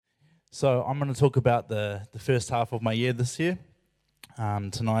So I'm going to talk about the first half of my year this year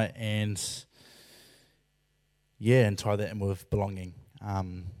tonight, and tie that in with belonging.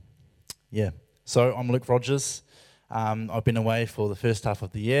 So I'm Luke Rogers. I've been away for the first half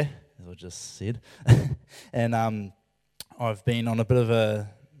of the year, as I just said, and I've been on a bit of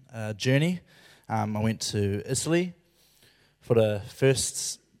a journey. I went to Italy for the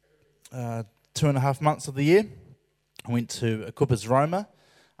first 2.5 months of the year. I went to Acuppa's Roma.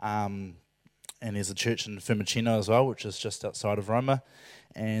 And there's a church in Fiumicino as well, which is just outside of Roma.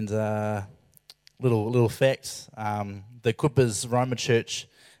 And little fact, the Acuppa's Roma church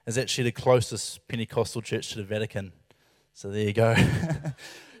is actually the closest Pentecostal church to the Vatican. So there you go.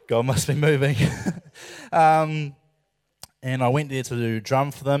 God must be moving. And I went there to do drum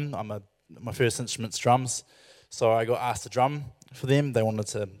for them. My first instrument's drums. So I got asked to drum for them. They wanted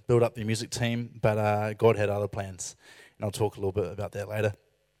to build up their music team, but God had other plans. And I'll talk a little bit about that later.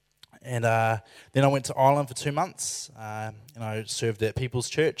 And then I went to Ireland for 2 months, and I served at People's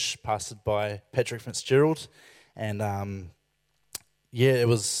Church, pastored by Patrick Fitzgerald. And it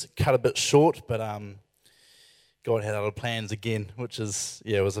was cut a bit short, but God had other plans again, which is,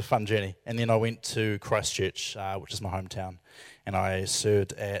 it was a fun journey. And then I went to Christchurch, which is my hometown, and I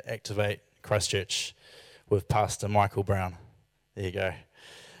served at Activate Christchurch with Pastor Michael Brown. There you go.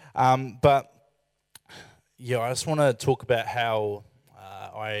 I just want to talk about how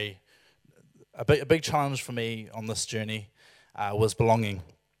a big challenge for me on this journey was belonging.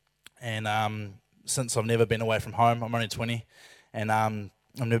 And since I've never been away from home, I'm only 20, and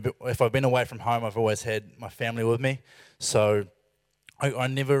if I've been away from home, I've always had my family with me. So I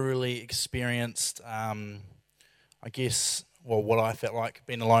never really experienced, what I felt like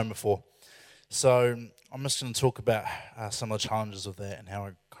being alone before. So I'm just going to talk about some of the challenges of that and how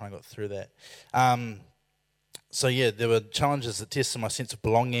I kind of got through that. There were challenges that tested my sense of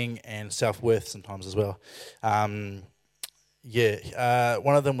belonging and self-worth sometimes as well. One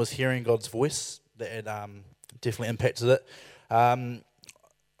of them was hearing God's voice. That had definitely impacted it. In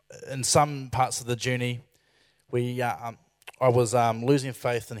some parts of the journey, I was losing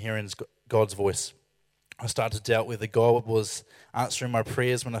faith in hearing God's voice. I started to doubt whether God was answering my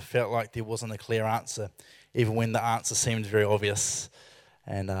prayers when I felt like there wasn't a clear answer, even when the answer seemed very obvious.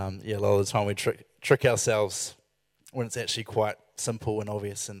 And a lot of the time we trick ourselves when it's actually quite simple and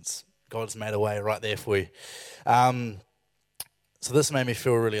obvious, since God's made a way right there for you. So this made me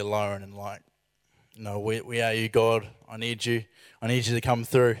feel really alone and like, where are you, God? I need you. I need you to come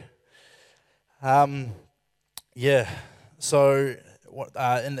through. So in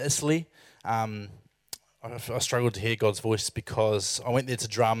Italy, I struggled to hear God's voice because I went there to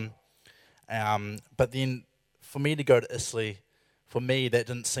drum. But then for me to go to Italy, for me, that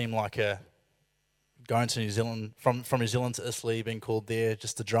didn't seem like going to New Zealand, from New Zealand to Italy, being called there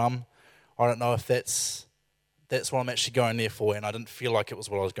just to drum. I don't know if that's what I'm actually going there for, and I didn't feel like it was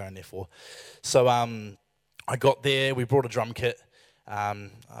what I was going there for. So I got there, we brought a drum kit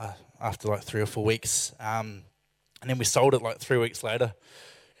after like 3 or 4 weeks, and then we sold it like 3 weeks later.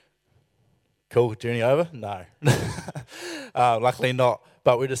 Cool, journey over? No. Luckily not,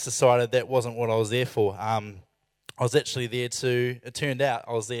 but we just decided that wasn't what I was there for. I was actually there it turned out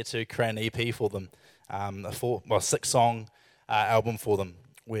I was there to create an EP for them, a 6-song album for them,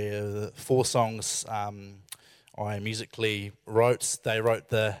 where the 4 songs I musically wrote. They wrote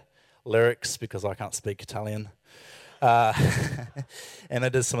the lyrics because I can't speak Italian, and they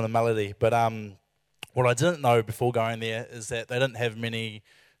did some of the melody. But what I didn't know before going there is that they didn't have many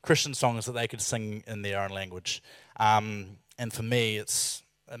Christian songs that they could sing in their own language. And for me, it's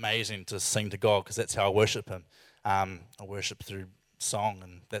amazing to sing to God because that's how I worship Him. I worship through song,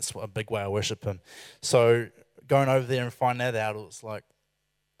 and that's a big way I worship Him. So going over there and finding that out, it was like,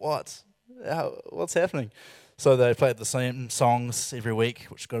 what's happening? So they played the same songs every week,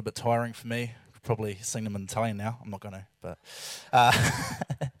 which got a bit tiring for me. Could probably sing them in Italian now. I'm not going to, but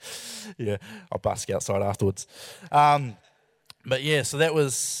I'll busk outside afterwards. So that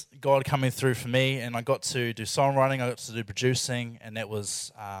was God coming through for me, and I got to do songwriting, I got to do producing, and that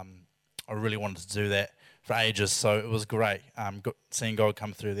was, I really wanted to do that for ages, so it was great seeing God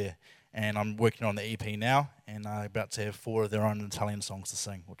come through there. And I'm working on the EP now, and I'm about to have 4 of their own Italian songs to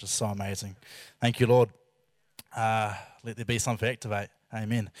sing, which is so amazing. Thank you, Lord. Let there be some for Activate.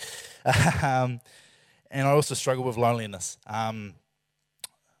 Amen. And I also struggle with loneliness.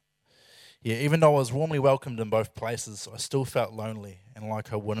 Even though I was warmly welcomed in both places, I still felt lonely and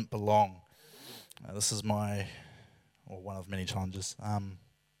like I wouldn't belong. This is one of many challenges.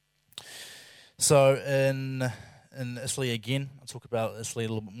 So in Italy again, I'll talk about Italy a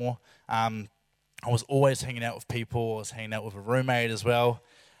little bit more. I was always hanging out with people. I was hanging out with a roommate as well.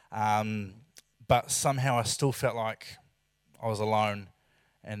 But somehow I still felt like I was alone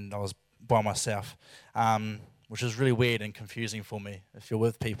and I was by myself, which is really weird and confusing for me. If you're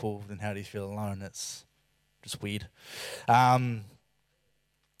with people, then how do you feel alone? It's just weird. So I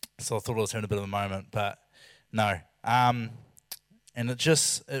thought I was having a bit of a moment, but no. And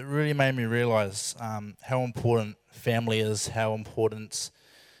it really made me realise how important family is, how important,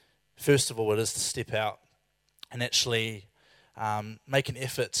 first of all, it is to step out and actually make an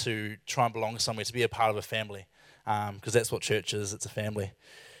effort to try and belong somewhere, to be a part of a family, because that's what church is, it's a family.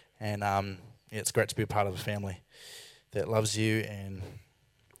 And it's great to be a part of a family that loves you and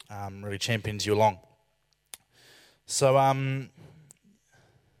really champions you along. So,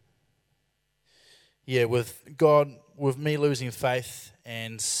 with me losing faith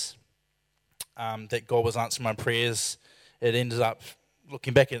and that God was answering my prayers, it ended up,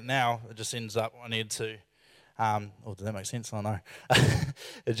 looking back at it now, it just ends up I needed to, did that make sense? I don't know.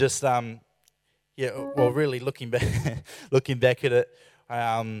 It just, really looking back at it,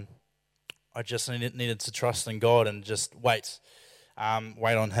 I just needed to trust in God and just wait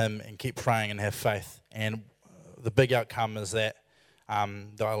on Him and keep praying and have faith. And the big outcome is that I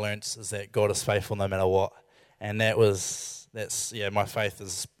learnt is that God is faithful no matter what. And my faith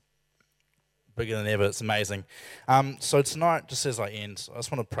is bigger than ever. It's amazing. So tonight, just as I end, I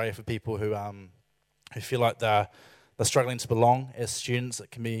just want to pray for people who feel like they're struggling to belong as students.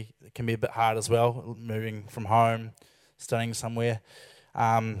 It can be a bit hard as well, moving from home, studying somewhere,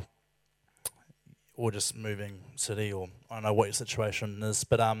 or just moving city, or I don't know what your situation is.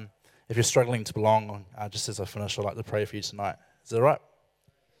 But if you're struggling to belong, just as I finish, I'd like to pray for you tonight. Is that all right?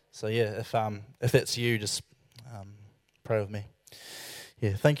 So if that's you, just pray with me.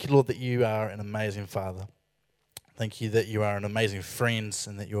 Yeah, thank you, Lord, that you are an amazing Father. Thank you that you are an amazing friend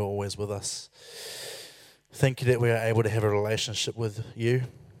and that you are always with us. Thank you that we are able to have a relationship with you,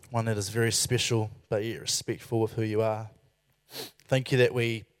 one that is very special but yet respectful with who you are. Thank you that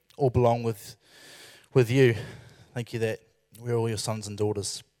we all belong with you. Thank you that we're all your sons and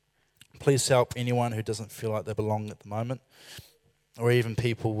daughters. Please help anyone who doesn't feel like they belong at the moment, or even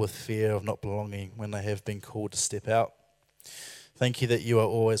people with fear of not belonging when they have been called to step out. Thank you that you are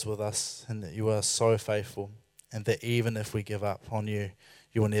always with us and that you are so faithful, and that even if we give up on you,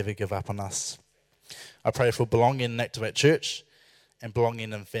 you will never give up on us. I pray for belonging in Activate Church and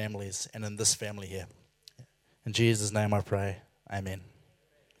belonging in families and in this family here. In Jesus' name I pray. Amen.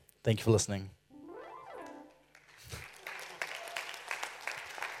 Thank you for listening.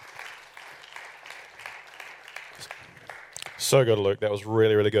 So good, Luke. That was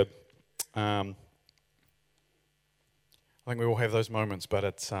really, really good. I think we all have those moments, but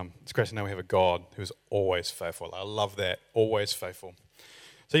it's great to know we have a God who's always faithful. I love that, always faithful.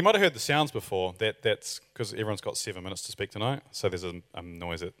 So you might have heard the sounds before. That's because everyone's got 7 minutes to speak tonight. So there's a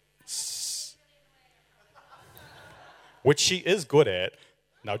noise which she is good at.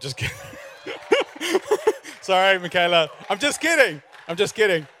 No, just kidding. Sorry, Michaela. I'm just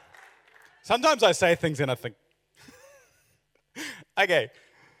kidding. Sometimes I say things and I think, okay.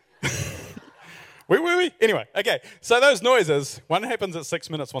 Wait. Anyway, okay. So those noises, one happens at 6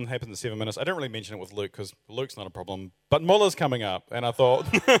 minutes, one happens at 7 minutes. I don't really mention it with Luke because Luke's not a problem. But Muller's coming up, and I thought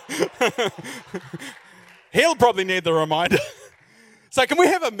he'll probably need the reminder. So can we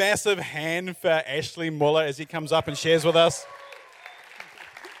have a massive hand for Ashley Muller as he comes up and shares with us?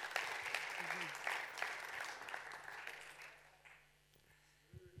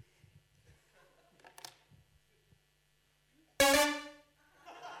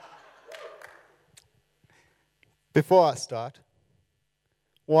 Before I start,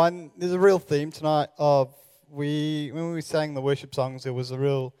 there's a real theme tonight of when we sang the worship songs, there was a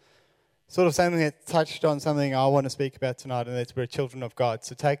real sort of something that touched on something I want to speak about tonight, and that's we're children of God.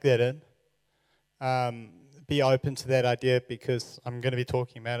 So take that in. Be open to that idea because I'm going to be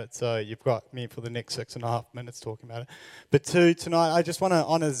talking about it, so you've got me for the next 6.5 minutes talking about it. But tonight, I just want to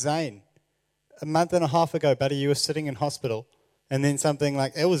honour Zane. A month and a half ago, buddy, you were sitting in hospital. And then something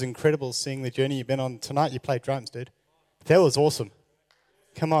like, it was incredible seeing the journey you've been on. Tonight you played drums, dude. That was awesome.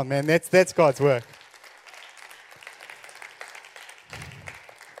 Come on, man. That's God's work.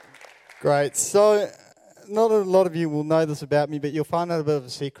 Great. So, not a lot of you will know this about me, but you'll find out a bit of a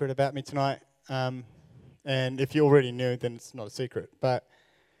secret about me tonight. And if you already knew, then it's not a secret. But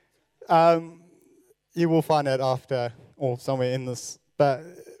you will find out after, or somewhere in this. But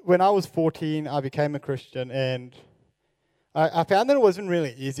when I was 14, I became a Christian, and I found that it wasn't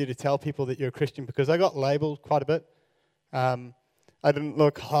really easy to tell people that you're a Christian because I got labelled quite a bit. I didn't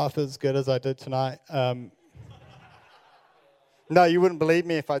look half as good as I did tonight. No, you wouldn't believe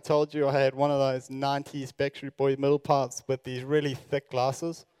me if I told you I had one of those 90s Backstreet Boy middle parts with these really thick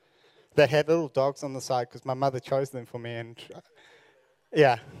glasses. that had little dogs on the side because my mother chose them for me. And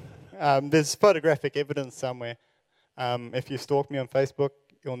yeah, there's photographic evidence somewhere. If you stalk me on Facebook,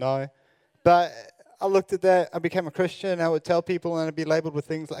 you'll know. But I looked at that, I became a Christian, I would tell people and I'd be labeled with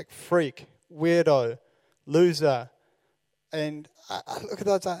things like freak, weirdo, loser. And I look at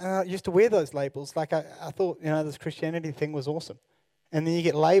those, and I used to wear those labels. Like I thought, this Christianity thing was awesome. And then you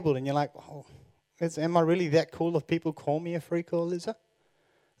get labeled and you're like, oh, am I really that cool if people call me a freak or a loser?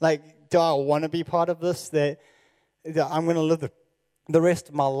 Like, do I want to be part of this? That I'm going to live the rest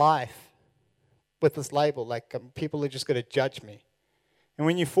of my life with this label. Like, people are just going to judge me. And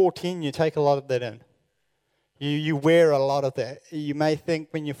when you're 14, you take a lot of that in. You wear a lot of that. You may think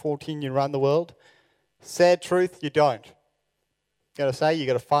when you're 14 you run the world. Sad truth, you don't. Got to say, you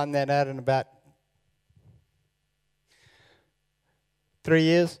got to find that out in about 3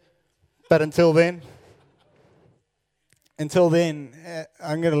 years. But until then,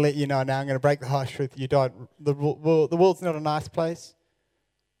 I'm going to let you know now. I'm going to break the harsh truth. You don't. The world's not a nice place,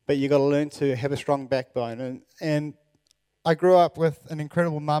 but you got to learn to have a strong backbone. And I grew up with an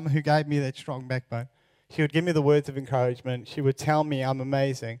incredible mum who gave me that strong backbone. She would give me the words of encouragement. She would tell me I'm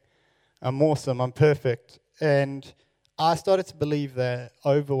amazing, I'm awesome, I'm perfect. And I started to believe that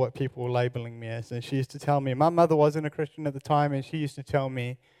over what people were labeling me as. And she used to tell me, my mother wasn't a Christian at the time, and she used to tell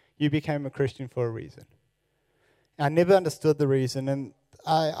me, you became a Christian for a reason. I never understood the reason, and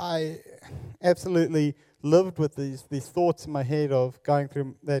I absolutely lived with these thoughts in my head of going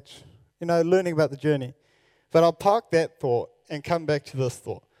through that, learning about the journey. But I'll park that thought and come back to this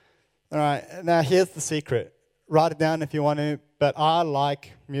thought. All right, now here's the secret. Write it down if you want to, but I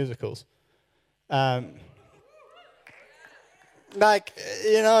like musicals. Some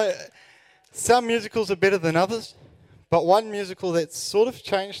musicals are better than others, but one musical that sort of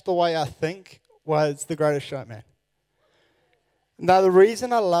changed the way I think was The Greatest Showman. Now, the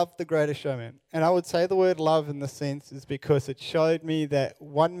reason I love The Greatest Showman, and I would say the word love in this sense, is because it showed me that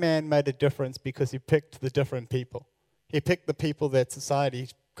one man made a difference because he picked the different people. He picked the people that society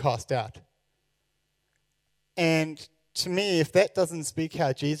cast out. And to me, if that doesn't speak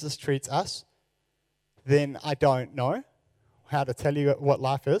how Jesus treats us, then I don't know how to tell you what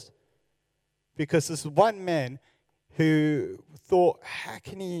life is. Because this one man who thought, how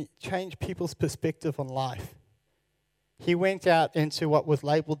can he change people's perspective on life? He went out into what was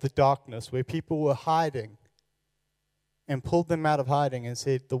labeled the darkness, where people were hiding, and pulled them out of hiding and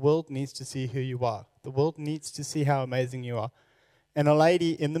said, the world needs to see who you are. The world needs to see how amazing you are. And a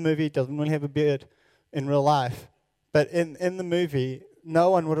lady in the movie doesn't really have a beard in real life, but in the movie, no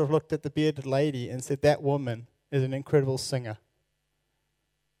one would have looked at the bearded lady and said, that woman is an incredible singer.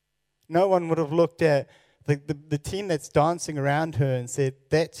 No one would have looked at the team that's dancing around her and said,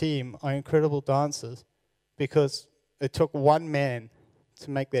 that team are incredible dancers, because it took one man to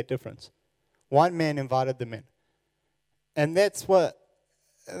make that difference. One man invited them in. And that's what,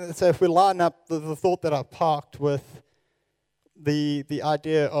 so if we line up the thought that I parked with the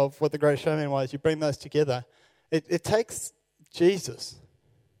idea of what The Greatest Showman was, you bring those together, it takes Jesus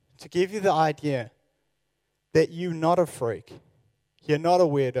to give you the idea that you're not a freak, you're not a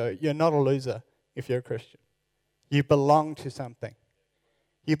weirdo, you're not a loser if you're a Christian. You belong to something.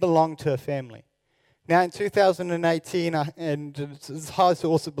 You belong to a family. Now, in 2018, and it's hard to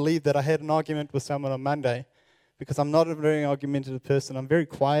also believe that I had an argument with someone on Monday, because I'm not a very argumentative person. I'm very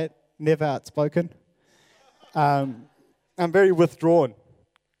quiet, never outspoken. I'm very withdrawn.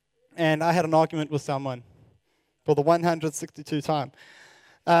 And I had an argument with someone for the 162th time.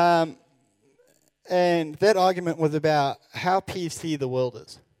 And that argument was about how PC the world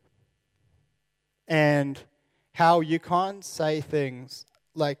is. And how you can't say things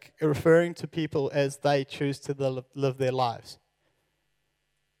like referring to people as they choose to live their lives.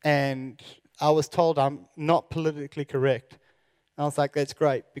 And I was told I'm not politically correct. And I was like, that's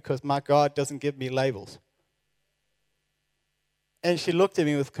great, because my God doesn't give me labels. And she looked at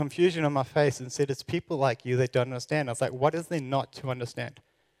me with confusion on my face and said, it's people like you that don't understand. I was like, what is there not to understand?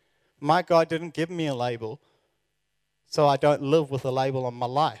 My God didn't give me a label, so I don't live with a label on my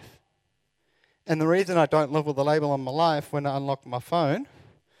life. And the reason I don't live with a label on my life, when I unlock my phone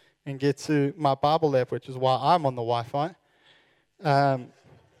and get to my Bible app, which is why I'm on the Wi-Fi,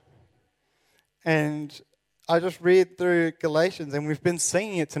 and I just read through Galatians, and we've been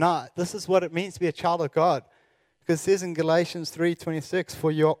singing it tonight. This is what it means to be a child of God. Because it says in Galatians 3:26,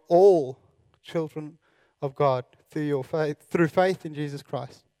 for you're all children of God through faith in Jesus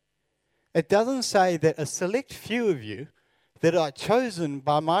Christ. It doesn't say that a select few of you that are chosen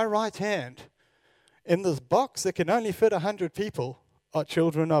by my right hand in this box that can only fit 100 people are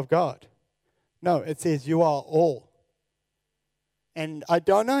children of God. No, it says you are all. And I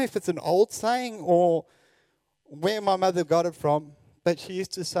don't know if it's an old saying or where my mother got it from, but she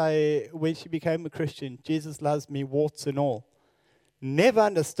used to say when she became a Christian, Jesus loves me, warts and all. Never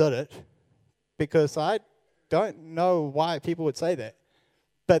understood it because I don't know why people would say that.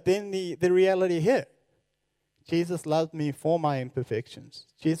 But then the reality hit. Jesus loves me for my imperfections.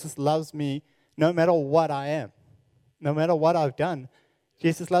 Jesus loves me no matter what I am, no matter what I've done.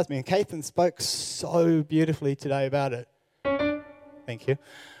 Jesus loves me. And Kathan spoke so beautifully today about it. Thank you.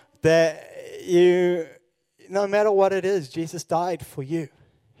 That no matter what it is, Jesus died for you.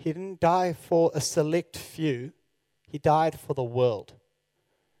 He didn't die for a select few. He died for the world.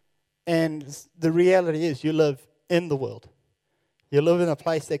 And the reality is you live in the world. You live in a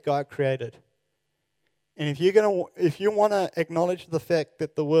place that God created. And if you want to acknowledge the fact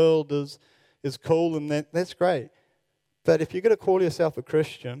that the world is cool and that's great. But if you're going to call yourself a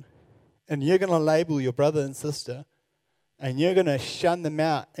Christian and you're going to label your brother and sister and you're going to shun them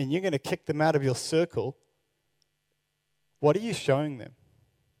out and you're going to kick them out of your circle, what are you showing them?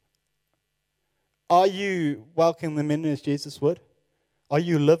 Are you welcoming them in as Jesus would? Are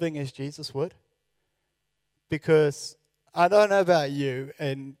you living as Jesus would? Because I don't know about you,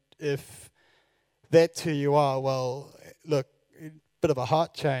 and if that's who you are, well, look, a bit of a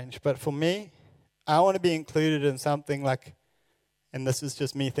heart change. But for me, I want to be included in something like, and this is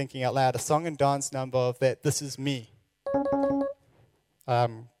just me thinking out loud, a song and dance number of that, this is me.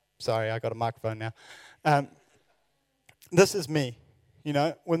 Sorry, I got a microphone now. This is me. You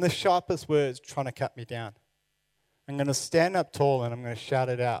know, when the sharpest word's trying to cut me down, I'm going to stand up tall and I'm going to shout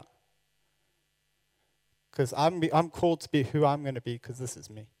it out. Because I'm called to be who I'm going to be because this is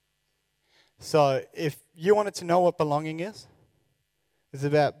me. So if you wanted to know what belonging is, it's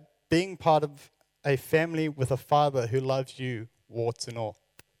about being part of a family with a father who loves you, warts and all.